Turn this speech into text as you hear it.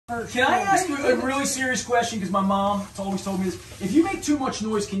Can I ask you a really serious question? Because my mom always told me this. If you make too much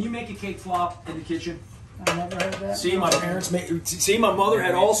noise, can you make a cake flop in the kitchen? I never heard that. See, my parents made. See, my mother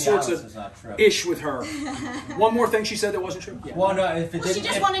had all sorts of ish with her. One more thing she said that wasn't true. Yeah. Well, no, if it didn't, she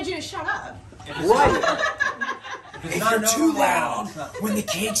just wanted you to shut up. Right. If you're too loud, when the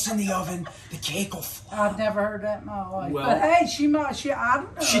cake's in the oven, the cake will flop. I've never heard that in my life. Well, but hey, I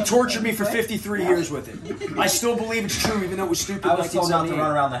don't know. She tortured me for 53 years with it. I still believe it's true, even though it was stupid. I was told not to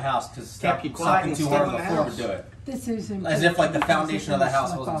run around the house because something too hard on the floor would do it. This is as if like the foundation of the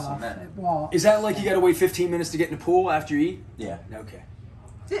house wasn't cement. Is that like you got to wait 15 minutes to get in the pool after you eat? Yeah. Okay.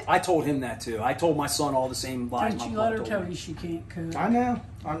 I told him that too. I told my son all the same lies. Don't you let her tell you she can't cook. I know.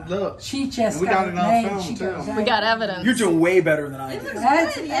 Look. She just we got it on film too. We got evidence. You're doing way better than I did.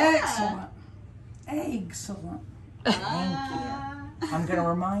 That's excellent. Excellent. I'm going to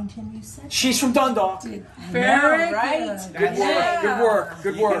remind him you said she's from Dundalk. Very right. Good work. Good work.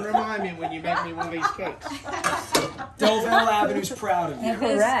 Good You work. can remind me when you make me one of these cakes. Delville Avenue's proud of you.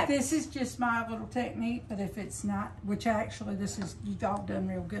 Correct. This is just my little technique, but if it's not, which actually this is, you've all done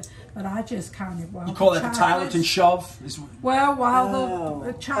real good, but I just kind of, you call that the Tylerton shove? Well, while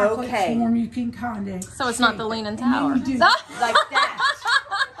the chocolate's warm, you can kind of. So it's not the Leaning Tower. like that.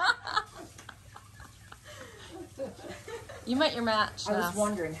 You met your match. I was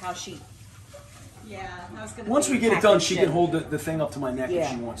wondering how she... Yeah, I was gonna. Once we get it done, she can hold the thing up to my neck if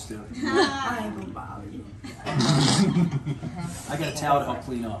she wants to. I ain't gonna bother you. I got a towel to help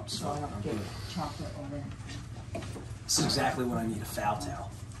clean up, so I'm good. Chocolate on it. This is exactly what I need, a foul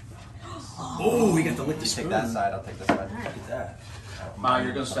towel. Oh, we got the lick the You spoon. take that side, I'll take this side. Look at that. Ma,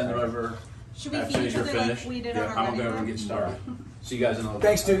 you're going to send it over Should we as feed soon as each you're other like finished? we did Yeah, on our I'm going to go wedding over and get day? started. See you guys in a little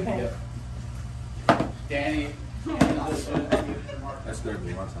Thanks, dude. Okay. Danny. That's good.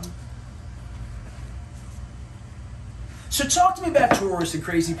 We want some. So talk to me about tourists and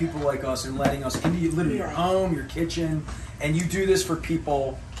crazy people like us and letting us into literally your home, your kitchen, and you do this for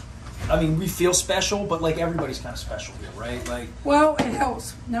people. I mean, we feel special, but like everybody's kind of special here, right? Like, well, it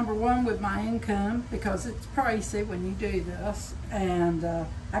helps, number one, with my income, because it's pricey when you do this, and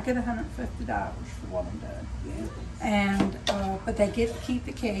I get $150 for what I'm doing. And but they get to keep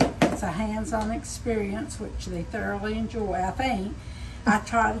the cake. It's a hands-on experience, which they thoroughly enjoy, I think. I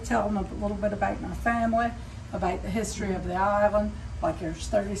try to tell them a little bit about my family, about the history of the island. Like there's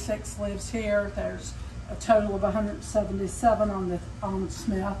 36 lives here. There's a total of 177 on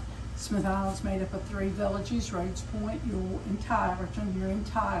Smith. Smith Island's made up of 3 villages: Rhodes Point, Ewell, and Tylerton. You're in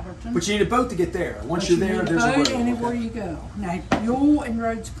Tylerton. but you need a boat to get there. Once you're there, there's a boat road. anywhere you go. Now, Ewell and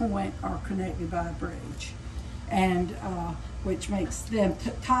Rhodes Point are connected by a bridge, and which makes them.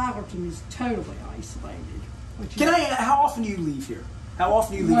 Tylerton is totally isolated. How often do you leave here? How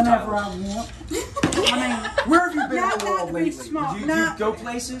often do you leave Whenever Tylerton? I want. I mean, Where have you been Not- in the not world to be lately? small, Do you not- go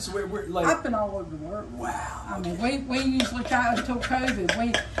places? Where like, I've been all over the world. wow. I mean, we usually try until COVID.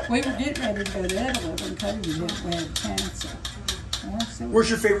 We were getting ready to go to Italy when COVID hit. We had cancer. Where's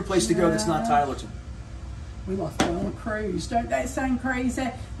your favorite place to go that's not Tylerton? We love going on a cruise. Don't that sound crazy?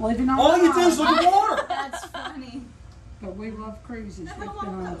 Living on All the you do is island. look at water. That's funny. But we love cruises. We've been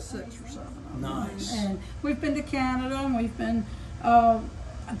on 6 or 7 of them. Nice. And we've been to Canada, and we've been.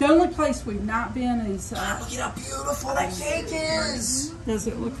 The only place we've not been is. Look at how beautiful that cake is. Does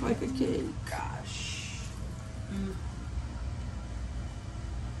it look like a cake? Gosh.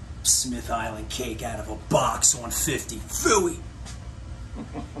 Smith Island cake out of a box on 50. Phooey.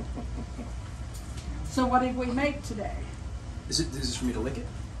 So what did we make today? Is this for me to lick it?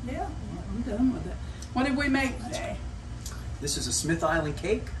 Yeah, I'm done with it. What did we make today? This is a Smith Island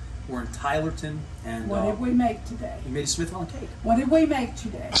cake. We're in Tylerton, and What did we make today? we made a Smith Island cake. What did we make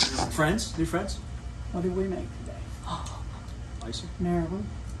today? Friends, new friends. What did we make today? Icing. Maryland.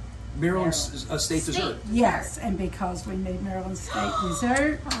 Maryland's a state dessert. Yes, and because we made Maryland state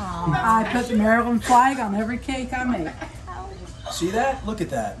dessert, I put the Maryland flag on every cake I make. See that? Look at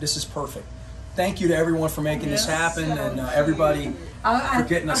that. This is perfect. Thank you to everyone for making this happen, and everybody for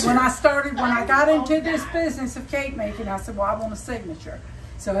getting us when here. when I got into this business of cake making, I said, well, I want a signature.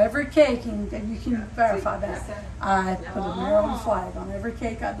 So every cake, and you can verify that, I put a Maryland flag on every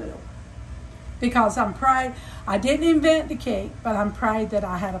cake I do. Because I'm proud, I didn't invent the cake, but I'm proud that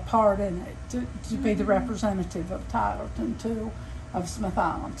I had a part in it to be the representative of Tylerton too, of Smith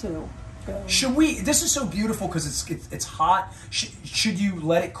Island too. Should we? This is so beautiful because it's hot. Should you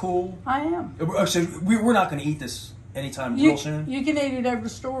let it cool? I am. So we're not going to eat this anytime real soon. You can eat it over the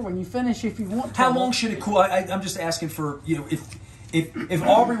store when you finish if you want to. How long should it cool? I'm just asking for if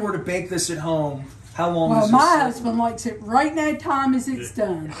Aubrey were to bake this at home, How long Well, is my this? husband likes it right now time as it's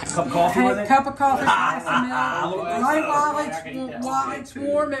done. Cup of coffee with it? Cup of coffee, glass of milk. Look, Right that while it's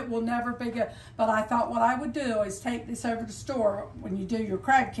warm, it will never be good. But I thought what I would do is take this over to the store when you do your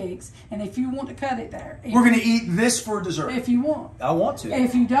crab cakes, and if you want to cut it there. We're going to eat this for dessert. If you want. I want to.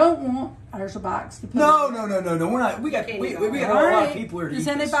 If you don't want, there's a box to put No, in. no. We're not. We got a lot of people here to Does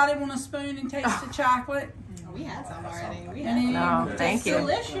eat this. anybody want a spoon and taste the chocolate? We had some already. We Any? had No, thank you.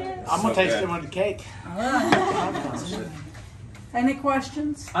 delicious. I'm gonna taste some of the cake. Any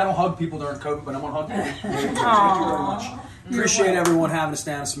questions? I don't hug people during COVID, but I'm going to hug you. Thank you very much. Appreciate everyone having us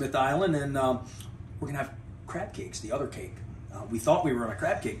down at Smith Island, and we're going to have crab cakes, the other cake. We thought we were on a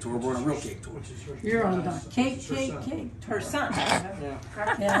crab cake tour, we're on a real cake tour. You're on the cake. Her son.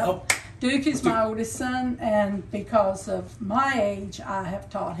 Yeah. Oh, Duke is my oldest son, and because of my age, I have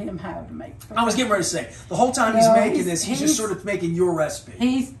taught him how to make. I was getting ready to say, the whole time he's No, making this, he's just sort of making your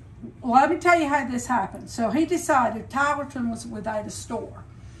recipe. Let me tell you how this happened. So he decided Tylerton was without a store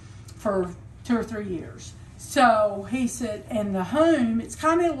for 2 or 3 years. So he said, and the home, it's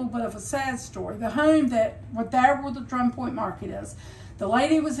kind of a little bit of a sad story. The home there where the Drum Point Market is, the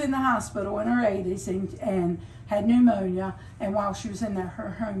lady was in the hospital in her 80s and had pneumonia, and while she was in there, her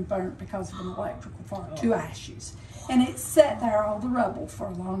home burnt because of an electrical fire to ashes. And it sat there, all the rubble, for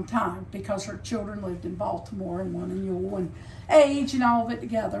a long time because her children lived in Baltimore and one in Ewell, and age and all of it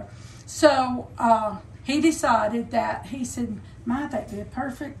together. So he decided that, he said, that'd be a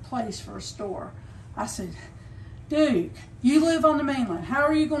perfect place for a store. I said, Duke, you live on the mainland. How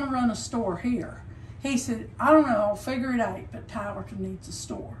are you going to run a store here? He said, I don't know, I'll figure it out, but Tylerton needs a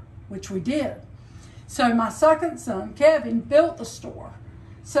store, which we did. So my second son, Kevin, built the store.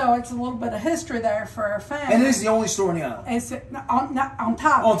 So it's a little bit of history there for our family. And it is the only store on the island. It's on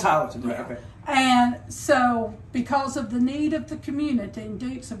Tylerton. On Tylerton, right, okay. And so because of the need of the community, and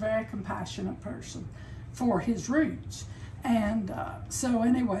Duke's a very compassionate person for his roots. And so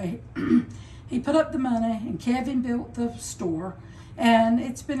anyway, he put up the money and Kevin built the store. And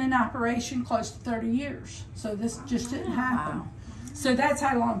it's been in operation close to 30 years. So this just didn't happen. So that's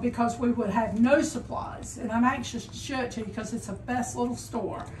how long, because we would have no supplies. And I'm anxious to show it to you because it's the best little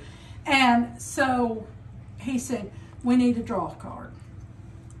store. And so he said, we need a draw card.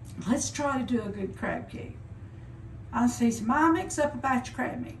 Let's try to do a good crab cake. I said, he said, Mom, mix up a batch of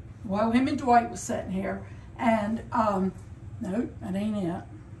crab meat. Well, him and Dwight was sitting here. And no, that ain't it.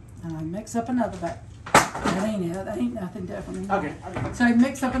 Mix up another batch. That ain't it. That ain't nothing different. Okay. So he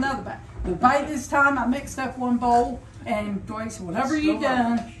mixed up another batch. But by this time, I mixed up one bowl, and Dwight said, whatever you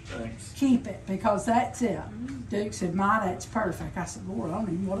done, keep it, because that's it. Duke said, that's perfect. I said, Lord, I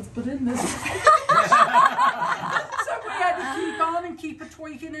don't even want to put in this. So we had to keep on and keep a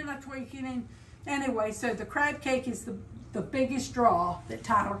tweaking and a tweaking. And anyway, so the crab cake is the biggest draw that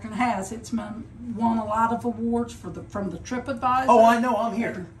Tylerton has. It's won a lot of awards from the TripAdvisor. Oh, I know, I'm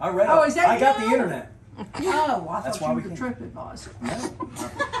here. I read it. Oh, is that I got you? the internet. Oh, I That's thought why you we were came. TripAdvisor.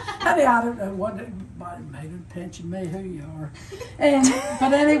 I mean, I don't know what might have made him pension me who you are.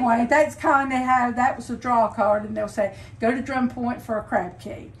 But anyway, that's kind of how that was a draw card, and they'll say, go to Drum Point for a crab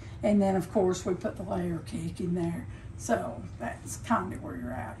cake. And then, of course, we put the layer cake in there. So that's kind of where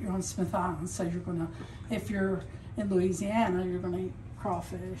you're at. You're on Smith Island, so you're going to, if you're in Louisiana, you're going to eat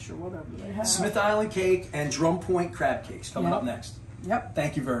crawfish or whatever they have. Smith Island cake and Drum Point crab cakes coming Yep. up next. Yep.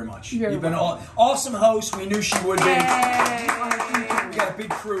 Thank you very much. You're You've been an welcome. awesome host. We knew she would be. Yay. We got a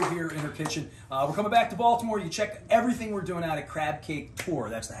big crew here in her kitchen. We're coming back to Baltimore. You check everything we're doing out at Crab Cake Tour.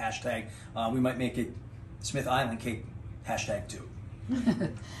 That's the hashtag. We might make it Smith Island Cake hashtag 2.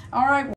 All right.